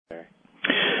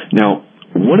Now,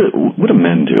 what do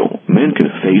men do? Men can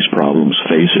face problems,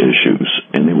 face issues,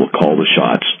 and they will call the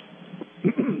shots.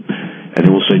 And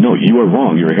they will say, no, you are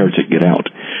wrong, you're a heretic, get out.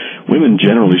 Women,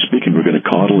 generally speaking, are going to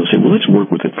coddle and say, well, let's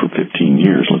work with it for 15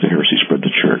 years, let the heresy spread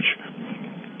the church.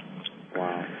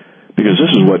 Wow. Because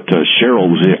this is what Cheryl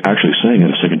was actually saying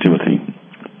in 2 Timothy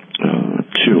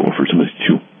 2, or 1 Timothy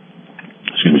 2.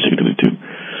 Excuse me, 2 Timothy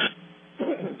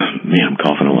 2. Man, I'm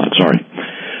coughing a lot, sorry.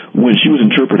 When she was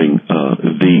interpreting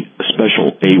the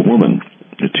special a woman,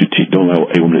 don't allow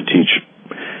a woman to teach,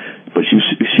 but she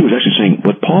was actually saying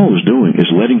what Paul was doing is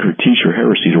letting her teach her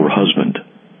heresy to her husband.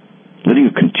 Letting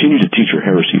her continue to teach her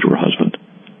heresy to her husband.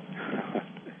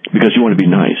 Because you want to be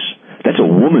nice. That's a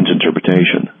woman's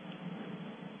interpretation.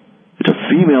 It's a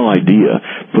female idea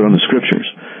put on the scriptures.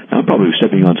 Now, I'm probably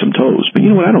stepping on some toes, but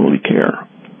you know what? I don't really care.